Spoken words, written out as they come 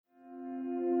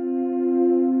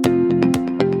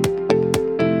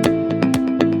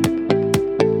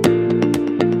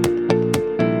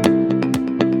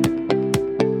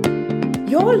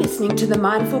listening to the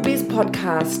Mindful Biz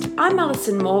podcast. I'm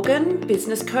Alison Morgan,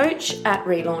 business coach at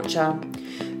Relauncher.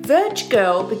 Verge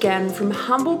Girl began from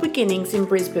humble beginnings in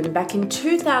Brisbane back in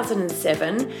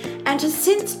 2007 and has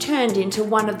since turned into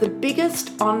one of the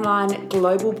biggest online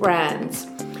global brands.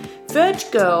 Verge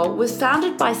Girl was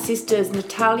founded by sisters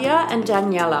Natalia and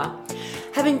Daniela.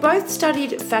 Having both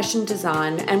studied fashion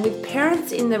design and with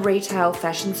parents in the retail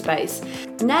fashion space,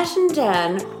 Nat and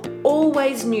Dan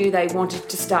always knew they wanted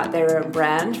to start their own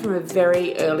brand from a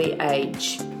very early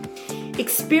age.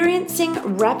 Experiencing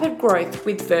rapid growth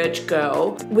with Verge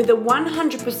Girl, with a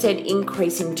 100%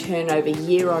 increase in turnover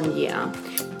year on year,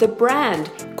 the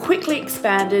brand quickly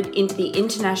expanded into the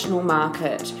international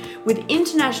market, with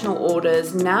international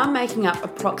orders now making up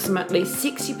approximately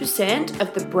 60%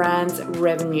 of the brand's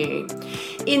revenue.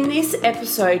 In this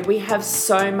episode, we have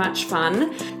so much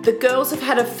fun. The girls have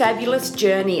had a fabulous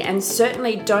journey and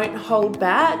certainly don't hold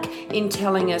back in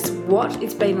telling us what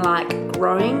it's been like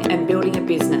growing and building a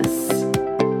business.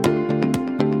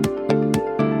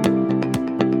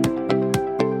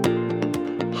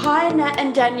 Hi, Nat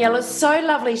and Daniela. So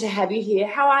lovely to have you here.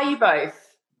 How are you both?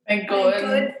 I'm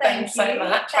good. Thanks so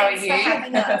much. How are you? Thanks for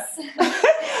having us.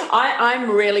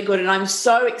 I'm really good, and I'm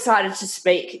so excited to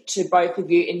speak to both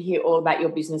of you and hear all about your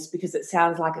business because it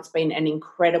sounds like it's been an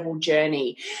incredible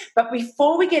journey. But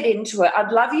before we get into it,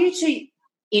 I'd love you to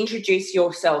introduce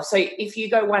yourself. So if you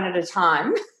go one at a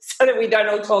time so that we don't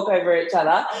all talk over each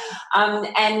other.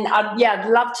 I'd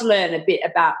love to learn a bit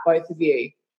about both of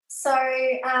you. So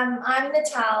I'm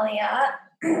Natalia.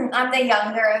 I'm the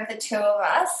younger of the two of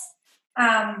us.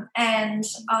 And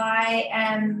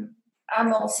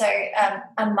I'm also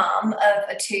a mum of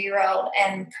a 2-year-old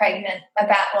and pregnant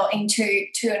in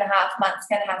 2.5 months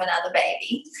going to have another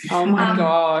baby. Oh my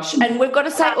gosh. And we've got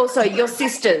to say also your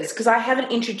sisters, because I haven't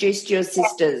introduced your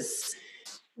sisters.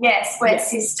 Yes, we're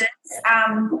sisters.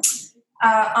 I'm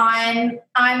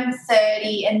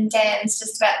 30 and Dan's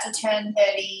just about to turn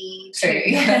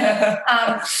 32.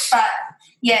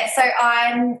 So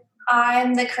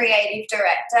I'm the creative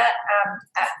director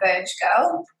at Verge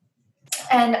Girl,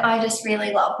 and I just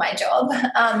really love my job.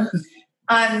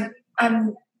 I'm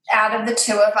out of the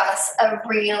two of us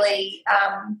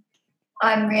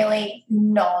I'm really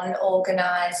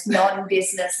non-organised,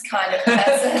 non-business kind of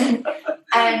person, but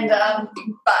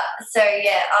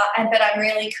I'm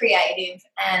really creative,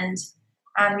 and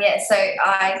so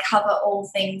I cover all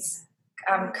things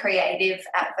creative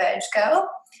at Verge Girl.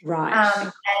 Right.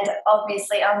 And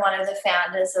obviously I'm one of the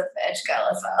founders of Verge Girl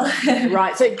as well.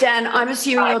 Right. So, Dan, I'm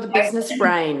assuming you're the business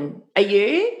brain. Are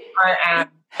you? I am.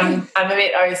 I'm a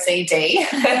bit OCD.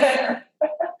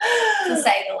 To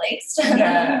say the least.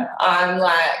 Yeah, I'm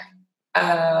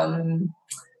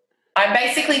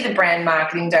basically the brand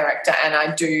marketing director, and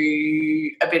I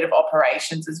do a bit of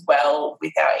operations as well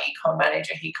with our e-com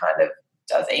manager. He kind of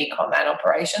does e-com and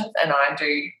operations, and I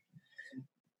do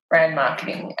brand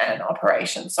marketing and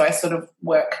operations. So I sort of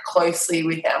work closely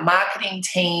with our marketing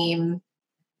team,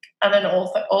 and then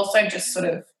also just sort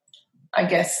of, I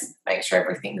guess, make sure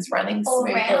everything's running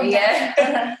smoothly.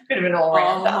 Yeah, bit of an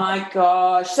all-rounder. Oh my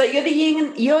gosh! So you're the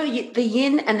yin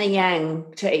and the yang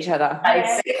to each other.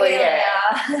 Basically, yeah.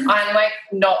 I'm like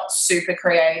not super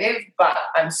creative, but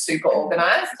I'm super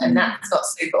organised, and Nat's not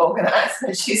super organised,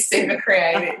 and she's super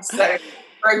creative. So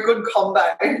we're a good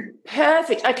combo.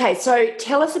 Perfect. Okay, so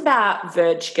tell us about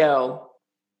Verge Girl.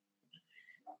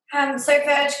 So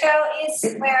Verge Girl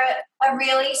we're a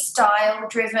really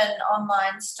style-driven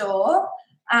online store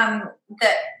that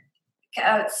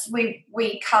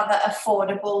we cover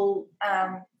affordable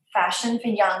fashion for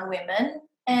young women,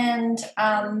 and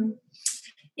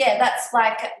that's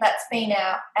been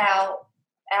our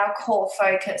core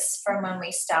focus from when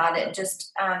we started,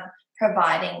 just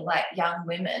providing like young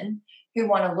women who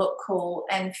want to look cool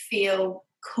and feel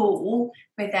cool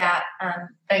without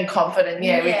and confident,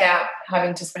 without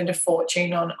having to spend a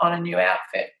fortune on a new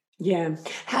outfit. Yeah.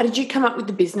 How did you come up with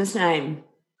the business name?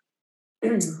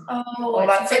 That's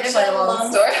actually a long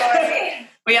story.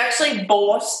 We actually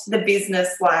bought the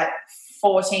business like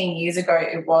 14 years ago.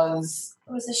 It was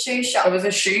a shoe shop. It was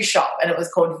a shoe shop, and it was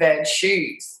called Verge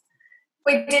Shoes.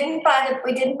 We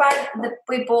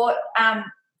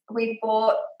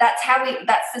bought that's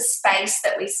the space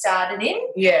that we started in.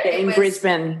 Yeah, in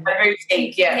Brisbane. A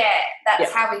boutique, yeah. That's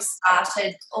how we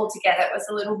started altogether. It was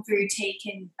a little boutique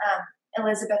in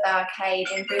Elizabeth Arcade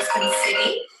in Brisbane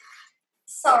City.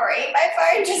 Sorry, my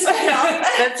phone just went off.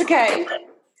 That's okay.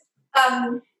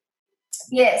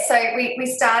 So we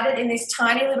started in this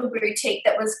tiny little boutique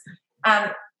that was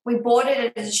we bought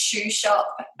it as a shoe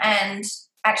shop, and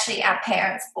actually our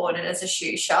parents bought it as a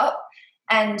shoe shop.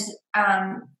 and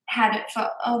had it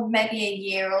for maybe a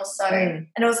year or so, and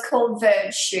it was called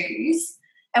Verge Shoes,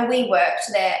 and we worked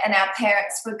there, and our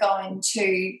parents were going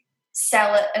to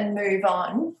sell it and move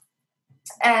on,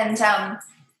 and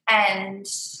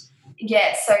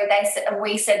yeah, so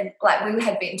we said like we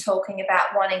had been talking about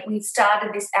we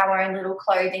started our own little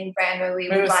clothing brand where we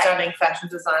were studying fashion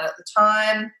design at the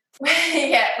time.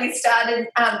 Yeah, we started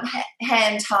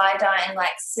hand tie-dyeing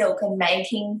like silk and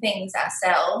making things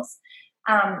ourselves.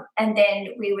 And then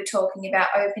we were talking about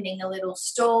opening a little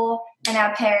store, and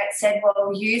our parents said,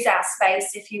 well, use our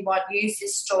space if you want, use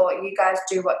this store, you guys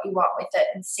do what you want with it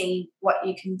and see what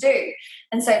you can do.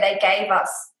 And so they gave us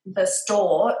the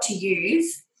store to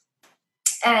use.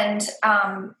 And,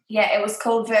 it was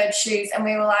called Verge Shoes, and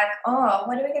we were like, oh,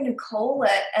 what are we going to call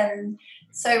it? And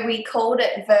so we called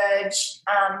it Verge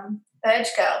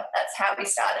Girl. That's how we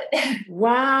started.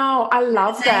 Wow, I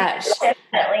love that.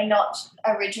 Definitely not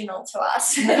original to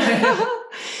us.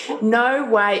 No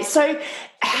way. So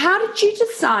how did you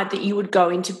decide that you would go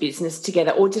into business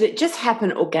together, or did it just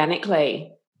happen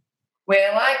organically?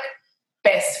 We're like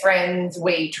best friends.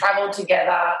 We travel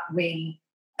together. We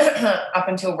up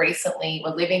until recently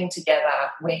were living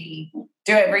together. We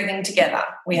do everything together.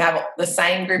 We have the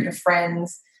same group of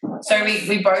friends. So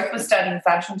we both were studying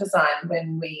fashion design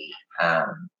when we I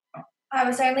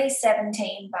was only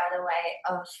 17, by the way,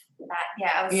 of that.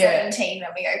 Yeah, I was 17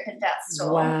 when we opened our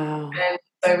store. Wow. And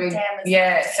so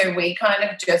we kind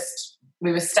of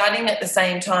we were studying at the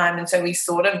same time, and so we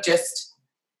sort of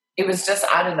it was just,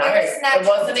 I don't know.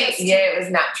 It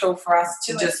was natural for us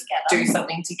to just do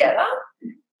something together.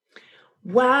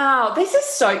 Wow, this is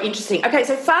so interesting. Okay,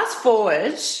 so fast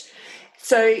forward.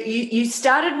 So you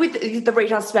started with the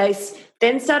retail space,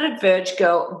 then started Verge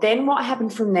Girl. Then what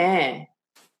happened from there?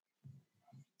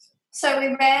 So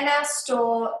we ran our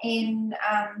store in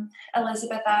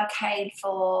Elizabeth Arcade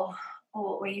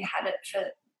we had it for,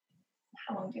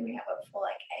 how long did we have it for?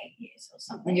 Like 8 years or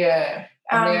something. Yeah,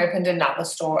 and we opened another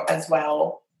store as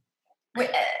well.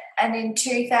 And in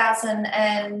 7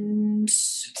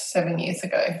 years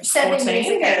ago.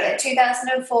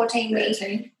 2014,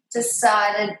 we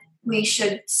decided we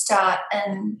should start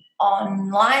an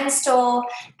online store,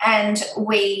 and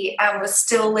we were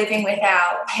still living with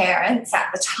our parents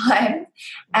at the time,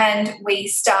 and we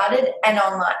started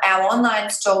our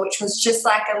online store, which was just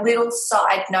like a little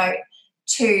side note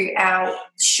to our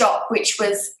shop, which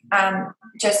was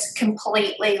just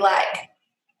completely like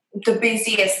the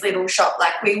busiest little shop.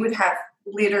 Like we would have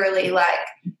literally like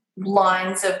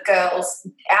lines of girls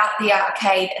out the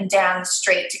arcade and down the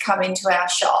street to come into our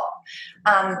shop.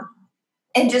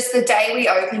 And just the day we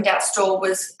opened our store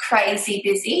was crazy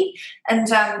busy. And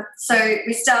so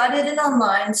we started an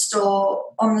online store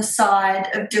on the side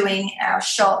of doing our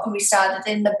shop, and we started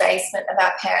in the basement of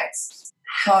our parents'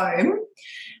 home.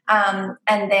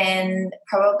 And then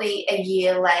probably a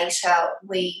year later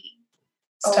we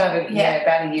started,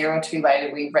 about a year or two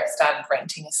later, we started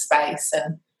renting a space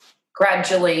and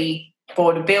gradually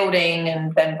bought a building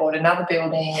and then bought another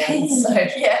building. And so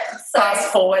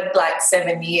fast forward like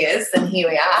 7 years and here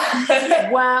we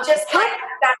are. Wow. Just like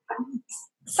that.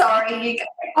 Sorry, you go.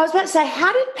 I was about to say,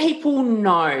 how did people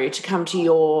know to come to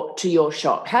your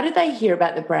shop? How did they hear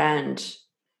about the brand?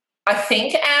 I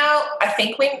think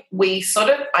we sort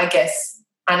of, I guess,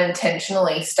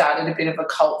 unintentionally started a bit of a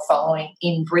cult following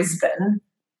in Brisbane.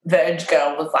 Verge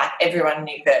Girl was like, everyone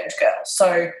knew Verge Girl.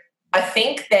 So I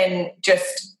think then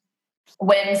just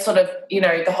when sort of,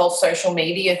 the whole social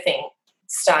media thing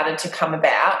started to come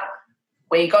about,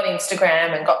 we got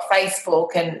Instagram and got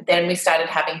Facebook, and then we started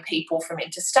having people from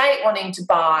interstate wanting to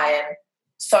buy. And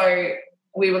so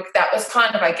that was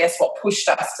kind of, I guess, what pushed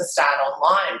us to start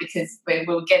online, because we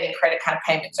were getting credit card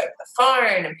payments over the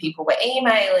phone and people were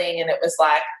emailing, and it was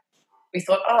like, we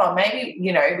thought, maybe,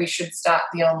 we should start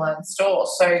the online store.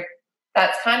 So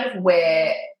that's kind of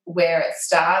where it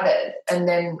started. And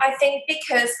then I think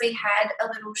because we had a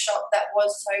little shop that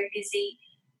was so busy,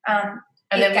 and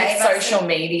then with social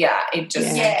media, it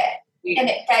just and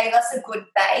it gave us a good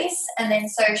base, and then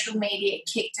social media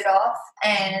kicked it off,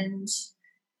 and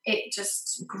it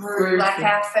just grew. Like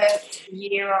our first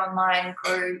year online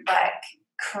grew like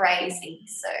crazy.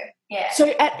 So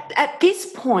at this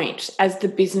point, as the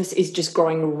business is just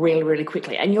growing really, really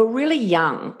quickly, and you're really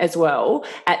young as well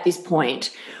at this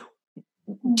point,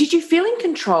 did you feel in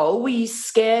control? Were you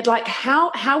scared? Like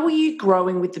how were you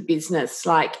growing with the business,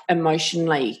 like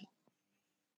emotionally?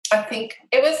 I think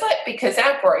it was like, because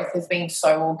our growth has been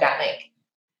so organic,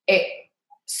 it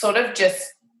sort of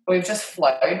we've just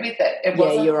flowed with it. It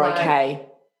wasn't you're like, okay.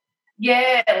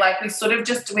 Yeah, like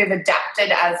we've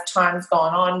adapted as time's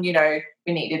gone on. You know,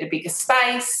 we needed a bigger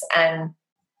space and,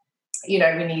 you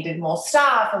know, we needed more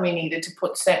staff and we needed to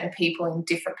put certain people in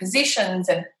different positions,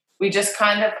 and we just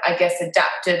kind of, I guess,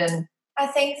 adapted. And I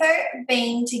think though,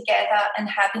 being together and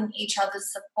having each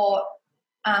other's support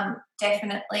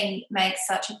definitely makes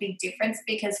such a big difference,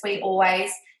 because we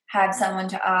always have someone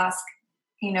to ask,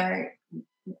 you know,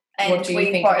 and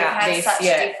we both have such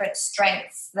different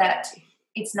strengths that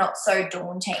it's not so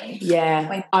daunting.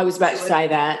 Yeah, I was about to say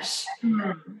that.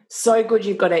 Mm. So good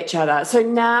you've got each other. So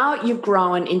now you've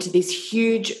grown into this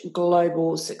huge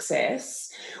global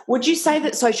success. Would you say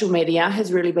that social media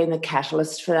has really been the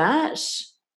catalyst for that?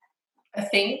 I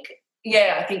think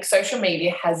social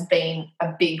media has been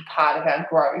a big part of our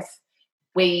growth.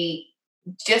 We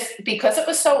just, because it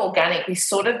was so organic, we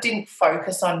sort of didn't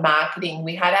focus on marketing.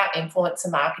 We had our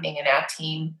influencer marketing and our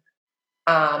team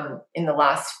in the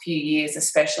last few years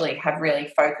especially have really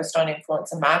focused on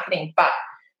influencer marketing, but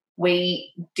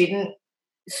we didn't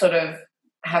sort of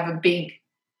have a big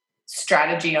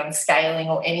strategy on scaling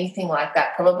or anything like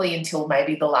that probably until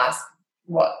maybe the last,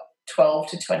 12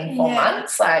 to 24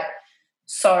 months. Like,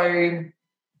 so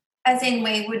as in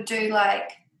we would do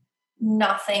like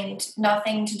nothing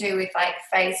to do with like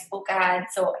Facebook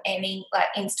ads or any like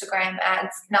Instagram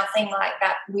ads, nothing like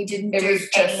that. We didn't do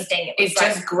anything. It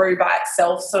just grew by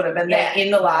itself sort of. And then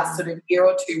in the last sort of year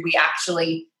or two, we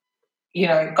actually, you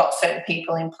know, got certain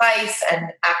people in place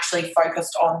and actually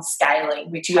focused on scaling,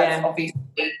 which has obviously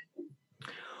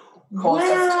caused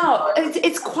us to.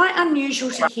 It's quite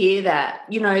unusual to hear that,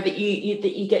 you know, that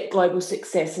you get global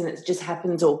success and it just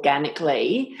happens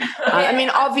organically. I mean,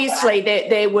 obviously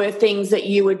there were things that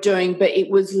you were doing, but it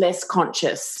was less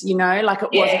conscious, you know, like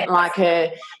it wasn't like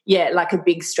a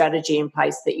big strategy in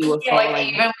place that you were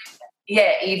following.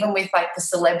 Even with like the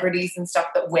celebrities and stuff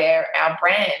that wear our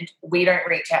brand, we don't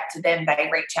reach out to them, they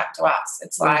reach out to us.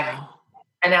 It's like,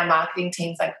 and our marketing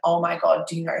team's like, oh my God,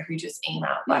 do you know who just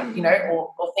emailed? Like, you know,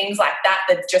 or things like that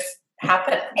just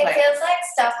happen. It feels like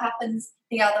stuff happens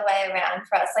the other way around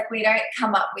for us. Like we don't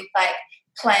come up with like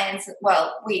plans.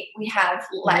 Well, we have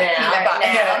like,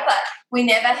 but we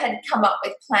never had come up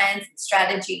with plans and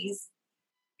strategies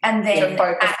and then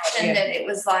actioned it. It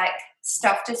was like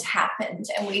stuff just happened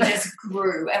and we just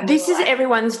grew. And this is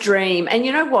everyone's dream. And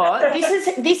you know what?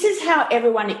 This is how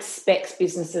everyone expects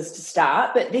businesses to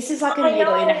start, but this is like a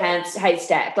needle in a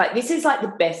haystack. Like this is like the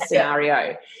best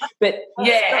scenario. But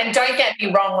and don't get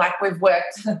me wrong, like we've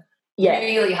worked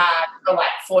really hard for like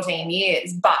 14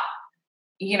 years, but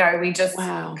you know, we just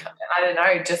I don't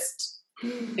know, just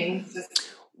things just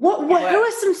who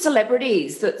are some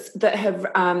celebrities that have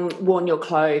worn your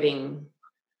clothing?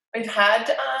 We've had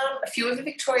a few of the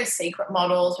Victoria's Secret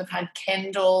models. We've had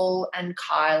Kendall and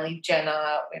Kylie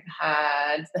Jenner. We've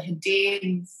had the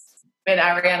Hadids. We had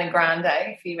Ariana Grande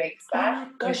a few weeks back.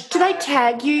 Oh, gosh. Do they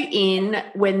tag you in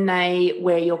when they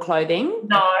wear your clothing?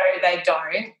 No, they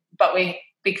don't. But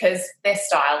because their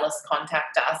stylists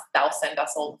contact us, they'll send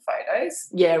us all the photos.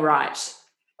 Yeah, right.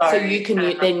 So you can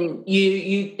then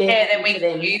we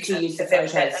can use the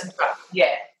photos.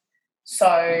 Yeah.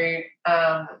 So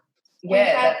we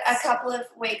had a couple of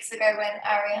weeks ago when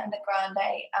Ariana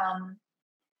Grande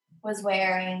was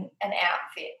wearing an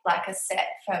outfit, like a set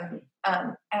from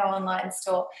our online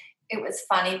store. It was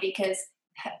funny because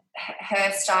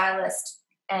her stylist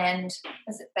and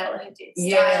was it Bella Hadid?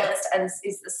 Stylist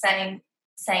is the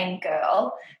same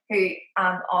girl who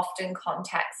often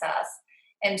contacts us.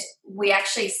 And we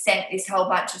actually sent this whole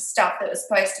bunch of stuff that was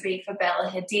supposed to be for Bella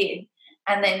Hadid,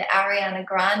 and then Ariana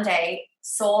Grande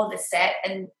saw the set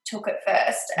and took it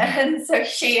first, and so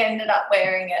she ended up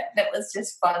wearing it. That was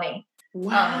just funny.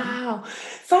 Wow.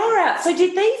 Far out. So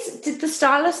did the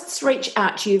stylists reach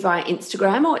out to you via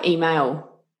Instagram or email?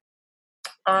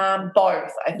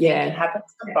 Both. I think it happens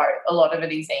to both. A lot of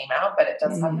it is email, but it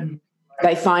does happen.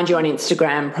 They find you on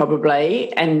Instagram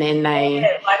probably, and then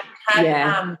they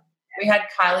we had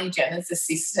Kylie Jenner's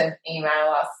assistant email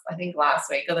us, I think last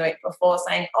week or the week before,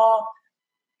 saying,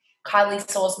 Kylie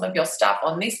saw some of your stuff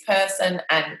on this person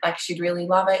and like she'd really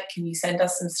love it. Can you send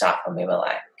us some stuff? And we were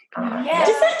like,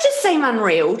 Does that just seem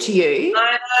unreal to you?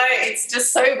 I know, it's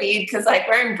just so weird because like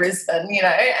we're in Brisbane, you know,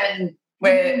 and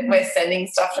we're sending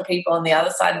stuff to people on the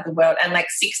other side of the world, and like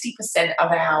 60%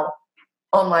 of our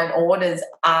online orders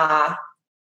are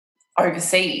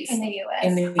overseas. In the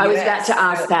US. I was about to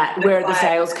ask that. Where are the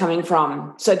sales coming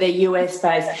from? So they're US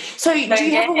based. So do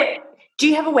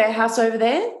you have a warehouse over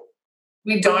there?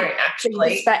 We don't actually. So you're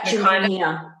dispatching from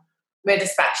here? We're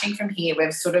dispatching from here.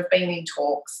 We've sort of been in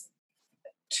talks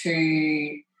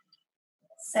to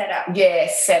set up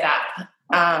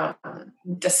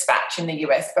dispatch in the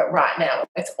US, but right now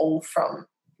it's all from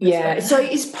Yeah. So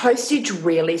is postage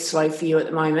really slow for you at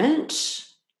the moment?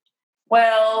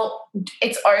 Well,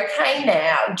 it's okay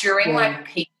now. During like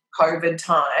peak COVID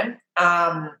time,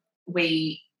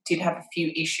 we did have a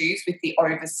few issues with the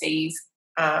overseas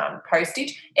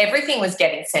postage. Everything was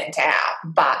getting sent out,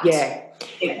 but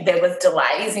there was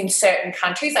delays in certain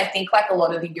countries. I think like a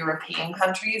lot of the European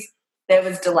countries, there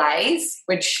was delays,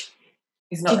 which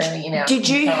is not really in our Did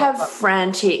you control, have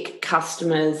frantic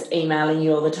customers emailing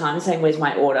you all the time saying, "Where's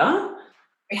my order"?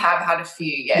 We have had a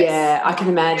few, yes. Yeah, I can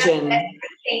imagine.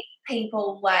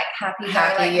 People like happy,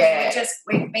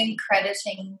 we've been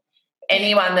crediting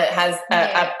anyone that has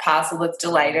a parcel that's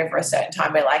delayed over a certain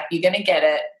time. We're like, you're going to get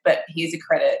it, but here's a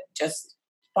credit. Just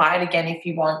buy it again if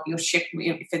you want. You'll ship.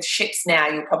 If it ships now,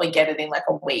 you'll probably get it in like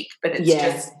a week. But it's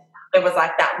just there was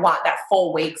like that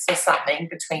 4 weeks or something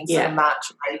between sort of March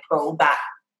and April that.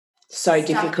 So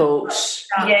difficult.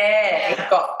 It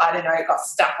got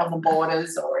stuck on the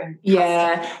borders or in.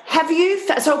 Yeah. Have you?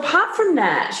 So apart from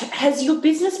that, has your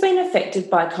business been affected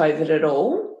by COVID at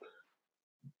all?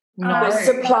 No.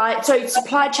 Supply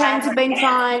chains have been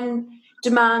fine.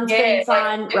 Demand's been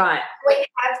fine. Right.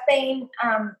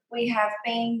 We have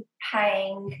been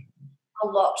paying a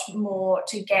lot more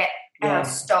to get our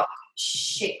stock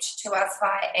shipped to us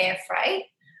via air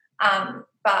freight,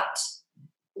 but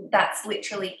that's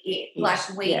literally it.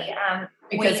 Because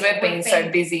we've been so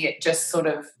busy, it just sort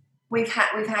of we've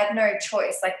had no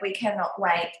choice. Like we cannot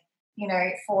wait,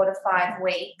 4 to 5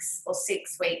 weeks or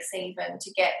 6 weeks even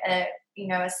to get a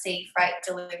sea freight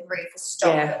delivery for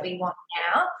stock that we want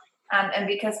now. And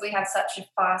because we have such a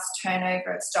fast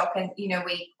turnover of stock, and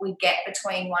we get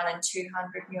between 100 and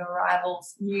 200 new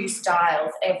arrivals, new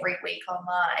styles every week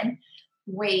online,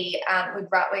 we'd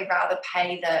rather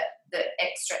pay the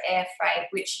extra air freight,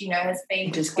 which has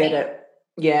been just get it,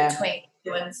 between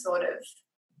 $2 and sort of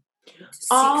 $6.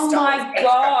 Oh my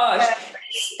gosh!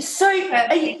 So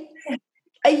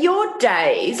are your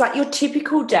days, like your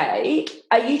typical day,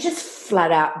 are you just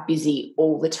flat out busy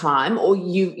all the time, or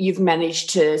you've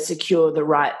managed to secure the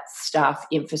right staff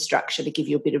infrastructure to give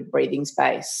you a bit of breathing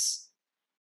space?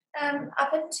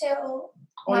 Up until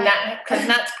because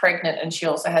Nat's pregnant and she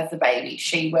also has the baby.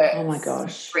 She works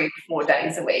 3 to 4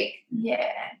 days a week.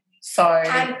 Yeah. So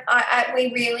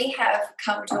we really have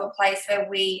come to a place where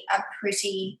we are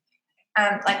pretty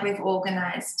we've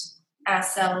organised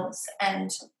ourselves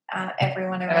and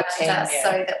everyone around us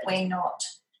so that we're not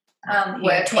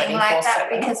working like that,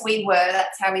 because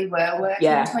that's how we were working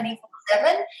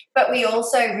 24/7. But we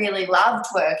also really loved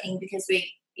working because I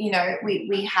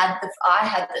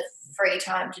had the free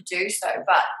time to do so,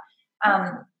 but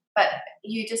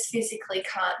you just physically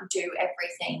can't do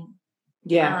everything.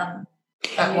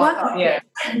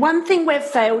 One thing we've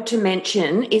failed to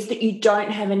mention is that you don't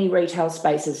have any retail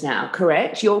spaces now,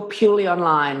 correct? You're purely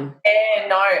online.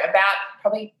 No, about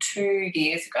probably 2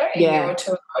 years ago, a year or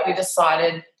two ago, we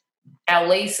decided our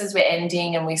leases were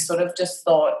ending, and we sort of just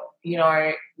thought,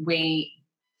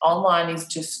 online is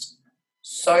just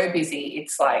so busy.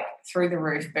 It's like through the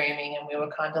roof booming, and we were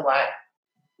kind of like,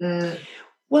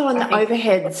 well, and the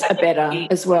overheads are better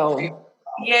as well.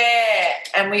 Yeah,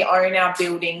 and we own our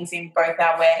buildings in both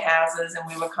our warehouses, and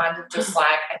we were kind of just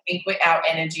like, I think our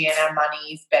energy and our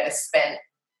money is better spent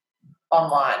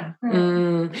online.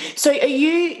 So are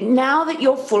you, now that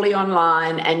you're fully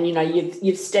online and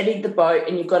you've steadied the boat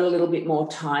and you've got a little bit more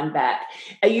time back,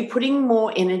 are you putting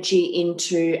more energy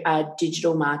into a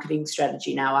digital marketing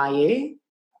strategy now, are you?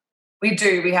 We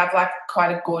do. We have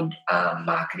quite a good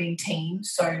marketing team,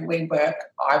 so I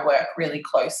work really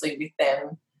closely with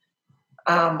them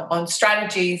on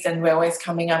strategies, and we're always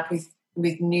coming up with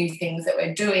new things that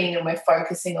we're doing, and we're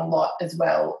focusing a lot as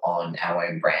well on our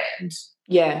own brand.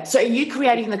 Yeah. So are you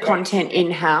creating the content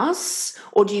in-house,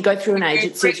 or do you go through an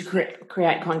agency to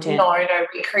create content? No,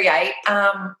 we create.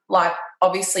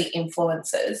 Obviously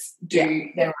influencers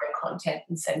do their own content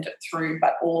and send it through,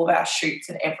 but all of our shoots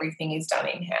and everything is done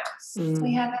in-house.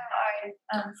 We have our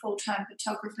own full-time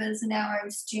photographers in our own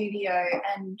studio,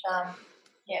 and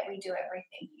we do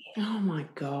everything here. Oh my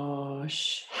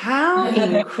gosh, how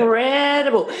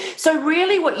incredible. So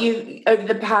really what over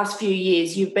the past few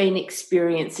years, you've been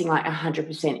experiencing like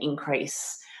 100%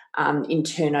 increase in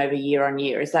turnover year on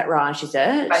year. Is that right, is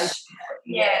it?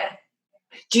 Yeah.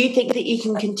 Do you think that you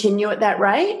can continue at that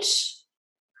rate?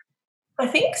 I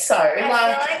think so. I feel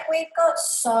like we've got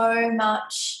so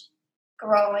much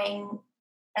growing,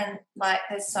 and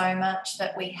there's so much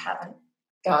that we haven't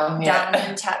done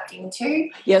and tapped into.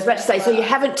 Yeah, I was about to say, so you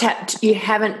haven't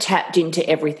tapped into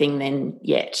everything then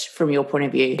yet from your point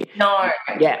of view? No.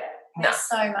 Yeah. There's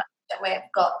so much that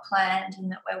we've got planned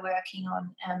and that we're working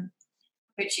on,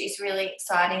 which is really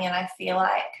exciting. And I feel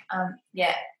like,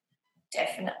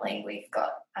 definitely we've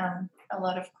got a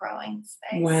lot of growing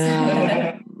space.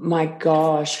 Wow. My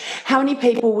gosh. How many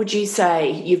people would you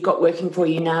say you've got working for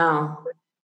you now?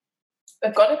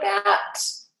 We've got about,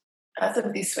 as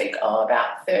of this week,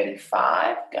 about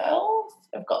 35 girls.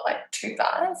 We've got like 2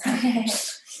 guys.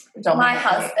 My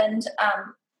husband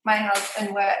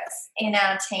works in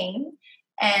our team,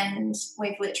 and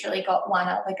we've literally got one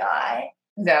other guy.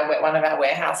 One of our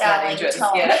warehouse managers.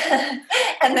 Yeah.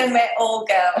 And then we're all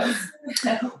girls.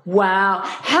 Wow.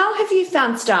 How have you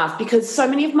found staff? Because so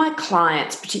many of my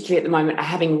clients, particularly at the moment, are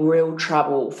having real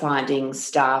trouble finding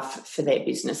staff for their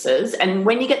businesses. And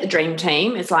when you get the dream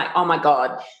team, it's like, oh, my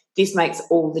God, this makes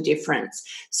all the difference.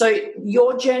 So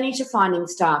your journey to finding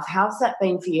staff, how's that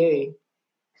been for you?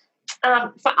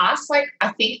 For us, I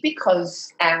think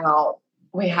because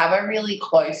we have a really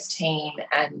close team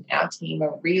and our team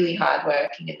are really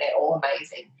hardworking and they're all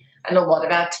amazing. And a lot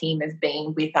of our team has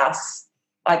been with us.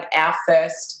 Like our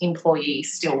first employee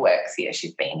still works here.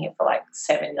 She's been here for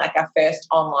 7. Like our first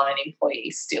online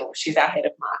employee still. She's our head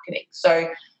of marketing. So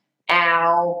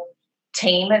our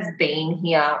team has been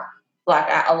here.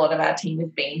 A lot of our team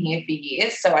has been here for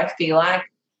years. So I feel like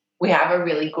we have a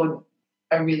really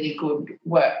good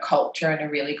work culture and a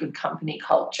really good company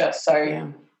culture. So yeah.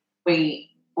 We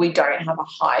don't have a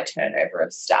high turnover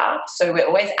of staff, so we're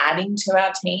always adding to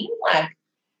our team.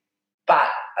 But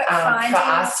for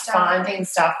us, finding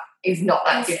staff is not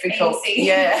that difficult. Easy.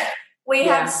 Yeah, we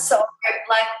have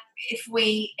if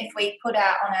we put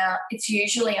out on our, it's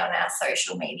usually on our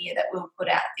social media that we'll put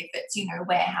out if it's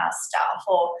warehouse staff,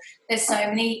 or there's so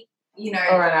many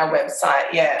or on our website,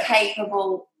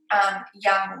 capable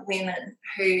young women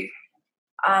who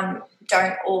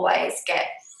don't always get.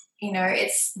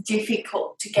 It's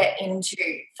difficult to get into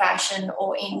fashion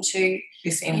or into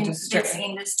this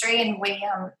industry, and we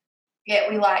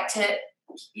like to,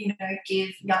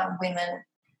 give young women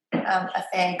a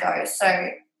fair go. So,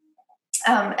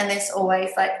 and there's always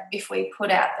if we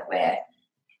put out that we're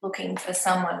looking for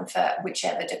someone for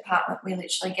whichever department, we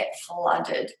literally get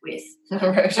flooded with.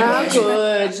 Oh,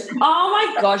 good!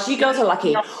 Oh my gosh, you girls are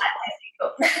lucky.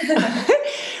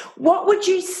 What would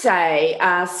you say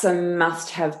are some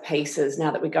must-have pieces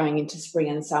now that we're going into spring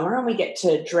and summer and we get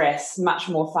to dress much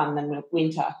more fun than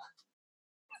winter?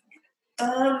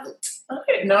 I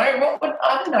don't know.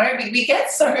 I don't know. We get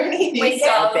so many new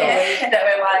stuff that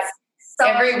we're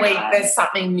every week there's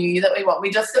something new that we want.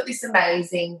 We just got this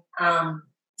amazing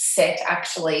set,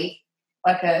 actually,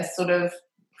 like a sort of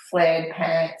flared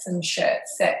pants and shirt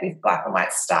set with black and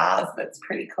white stars. That's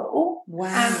pretty cool.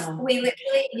 Wow. We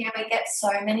literally, we get so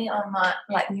many online,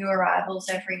 new arrivals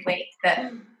every week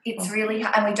that it's really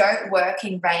hard. And we don't work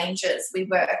in ranges. We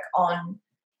work on,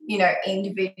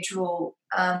 individual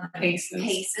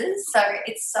pieces. So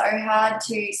it's so hard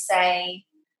to say.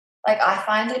 I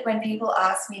find it when people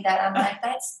ask me that, I'm like,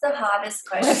 that's the hardest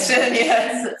question.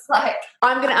 Yes. It's like,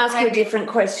 I'm going to ask you a different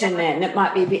question then. It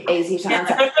might be a bit easier to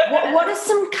answer. What are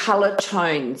some colour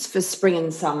tones for spring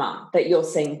and summer that you're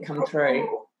seeing come through?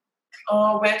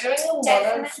 Oh, we're doing a lot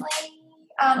definitely.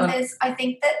 I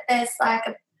think that there's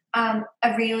a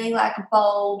really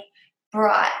bold,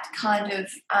 bright kind of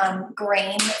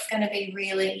green that's going to be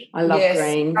really. I love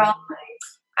green. Strong.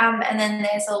 And then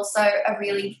there's also a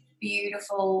really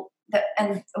beautiful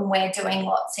and we're doing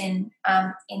lots in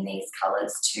these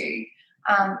colours too.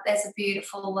 There's a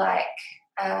beautiful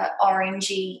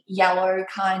orangey yellow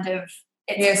kind of.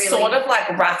 It's really, sort of like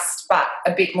rust, but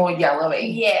a bit more yellowy.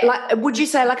 Yeah. Would you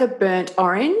say a burnt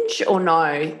orange, or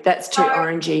no? That's too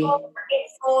orangey.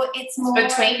 It's more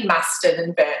between mustard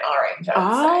and burnt orange.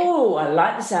 I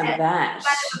like the sound of that.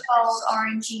 Kind of bold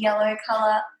orangey yellow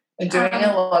colour. We're doing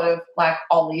a lot of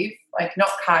olive, not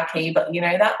khaki, but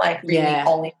that really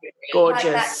olive green.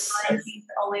 Gorgeous. That 90s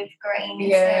olive green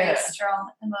is very strong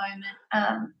at the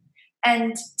moment.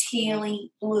 And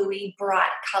tealy, bluey, bright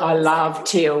colours. I love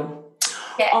teal.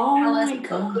 Yeah, colours my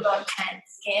God. good on tan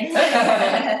skin.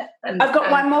 I've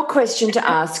got one more question to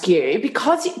ask you.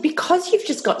 Because you've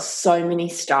just got so many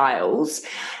styles,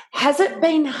 has it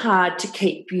been hard to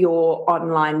keep your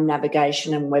online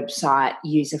navigation and website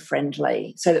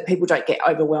user-friendly so that people don't get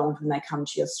overwhelmed when they come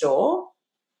to your store?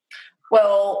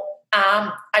 Well,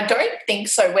 I don't think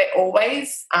so. We're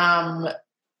always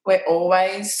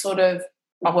sort of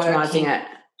optimizing it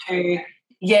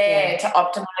to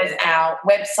optimize our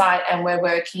website, and we're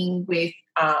working with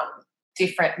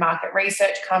different market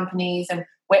research companies, and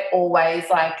we're always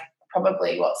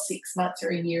probably 6 months or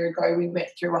a year ago we went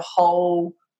through a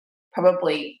whole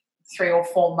probably 3 or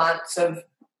 4 months of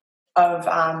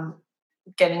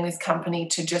getting this company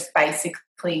to just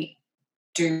basically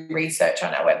do research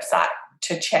on our website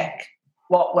to check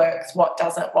what works, what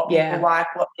doesn't, what people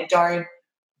like, what they don't,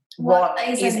 what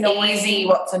is annoying. Easy,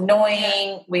 what's annoying.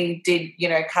 Yeah. We did,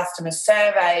 customer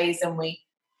surveys, and we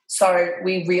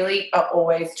really are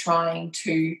always trying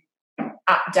to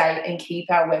update and keep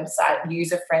our website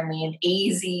user-friendly and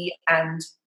easy and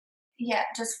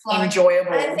just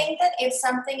enjoyable. I think that if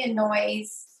something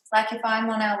annoys, like if I'm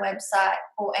on our website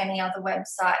or any other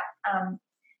website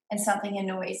and something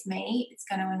annoys me, it's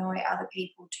going to annoy other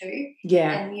people too.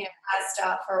 Yeah. And, our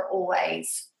staff are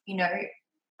always, we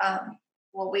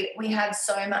have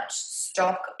so much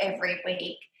stock every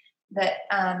week that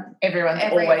everyone's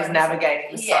always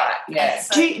navigating the site. Yeah.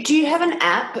 So, do you have an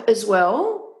app as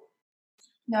well?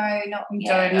 No, not you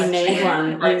don't. You need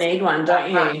one. You need one, don't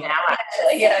you? Right now,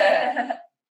 actually, yeah.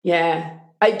 Yeah.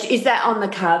 Is that on the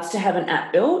cards to have an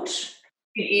app built?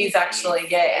 It is actually,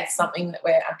 yeah. It's something that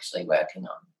we're actually working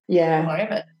on at the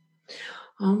moment.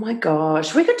 Oh, my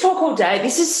gosh. We could talk all day.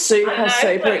 This is super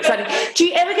exciting. Do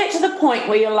you ever get to the point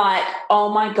where you're like,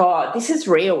 oh, my God, this is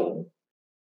real?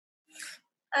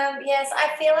 Yes,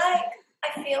 I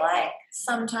feel like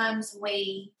sometimes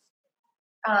we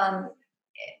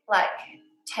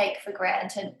take for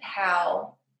granted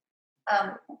how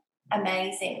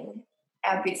amazing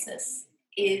our business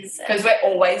is, because we're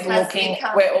always looking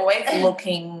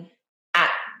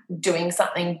at doing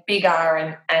something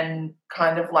bigger and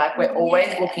kind of like we're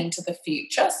always looking to the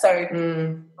future. So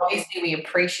obviously we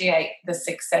appreciate the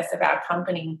success of our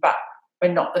company, but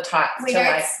we're not the types to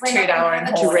toot our own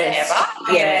horn ever.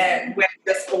 Yeah, we're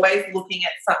just always looking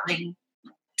at something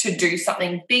to do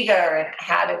something bigger and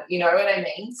how to, you know what I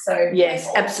mean? So yes,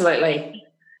 absolutely.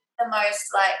 The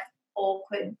most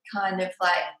awkward kind of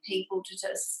people to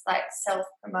just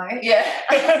self-promote. Yeah.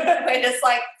 We're just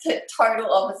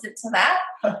total opposite to that.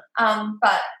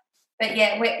 But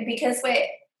yeah, because we're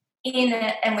in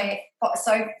it and we're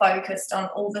so focused on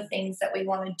all the things that we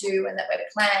want to do and that we're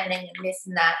planning and this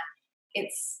and that,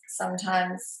 it's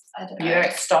sometimes, I don't know. You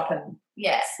don't stop and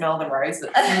smell the roses.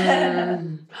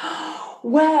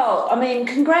 Well, I mean,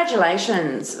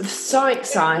 congratulations. So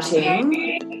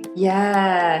exciting.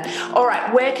 Yeah. All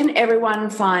right, where can everyone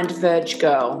find Verge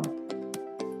Girl?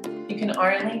 You can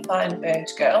only find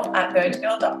Verge Girl at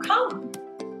vergegirl.com.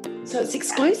 So it's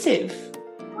exclusive.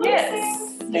 Yes.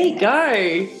 There you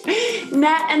go.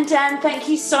 Nat and Dan, thank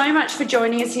you so much for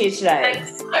joining us here today.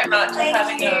 Thanks so much for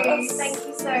having us. Thank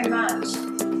you so much.